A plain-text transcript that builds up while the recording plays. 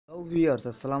Viewers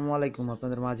আসসালামু আলাইকুম।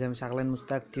 আপনাদের মাঝে আমি শাকলাইন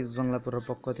মুস্তাক টিপস বাংলা পুরোর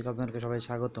পক্ষ থেকে আপনাদেরকে সবাই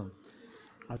স্বাগতম।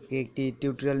 আজকে একটি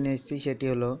টিউটোরিয়াল নিয়ে এসেছি, সেটি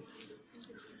হলো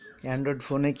অ্যান্ড্রয়েড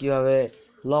ফোনে কিভাবে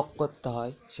লক করতে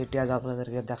হয় সেটি আজ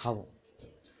আপনাদেরকে দেখাবো।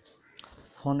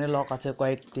 ফোনে লক আছে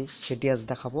কয়েকটি, সেটি আজ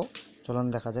দেখাবো। চলুন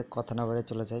দেখা যাক, কথা না বেড়ে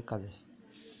চলে যাই কাজে।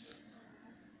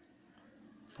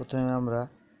 প্রথমে আমরা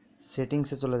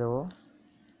সেটিংসে চলে যাব।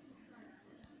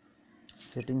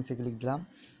 সেটিংসে ক্লিক দিলাম।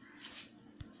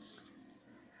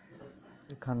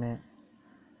 এখানে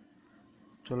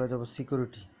চলে যাব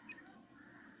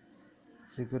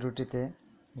সিকিউরিটিতে।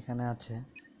 এখানে আছে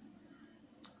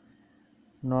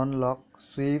নন lock,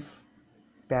 Swift,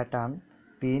 pattern,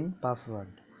 pin,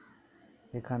 password.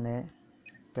 এখানে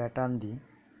প্যাটার্ন দিই,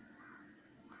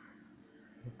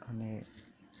 এখানে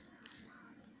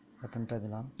প্যাটার্নটা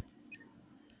দিলাম।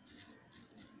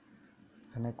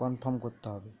 এখানে কনফার্ম করতে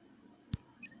হবে।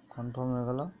 কনফার্ম হয়ে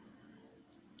গেল,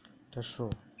 এটা শো।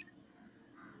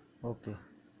 ওকে,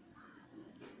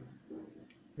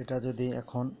 এটা যদি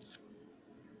এখন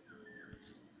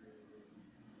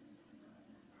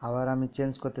আবার আমি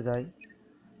চেঞ্জ করতে যাই,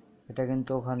 এটা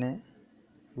কিন্তু ওখানে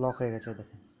লক হয়ে গেছে।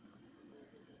 দেখেন,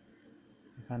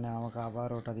 এখানে আমাকে আবার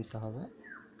ওটা দিতে হবে,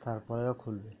 তারপরেও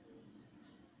খুলবে।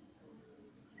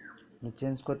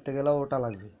 চেঞ্জ করতে গেলেও ওটা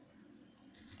লাগবে,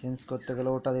 চেঞ্জ করতে গেলে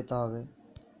ওটা দিতে হবে,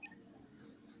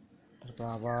 তারপর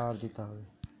আবার দিতে হবে।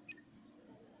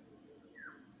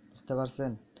 বুঝতে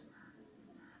পারছেন?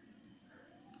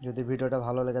 যদি ভিডিওটা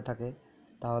ভালো লেগে থাকে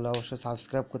তাহলে অবশ্যই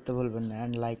সাবস্ক্রাইব করতে ভুলবেন না,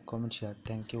 and like, comment, share.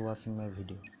 Thank you watching my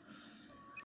video.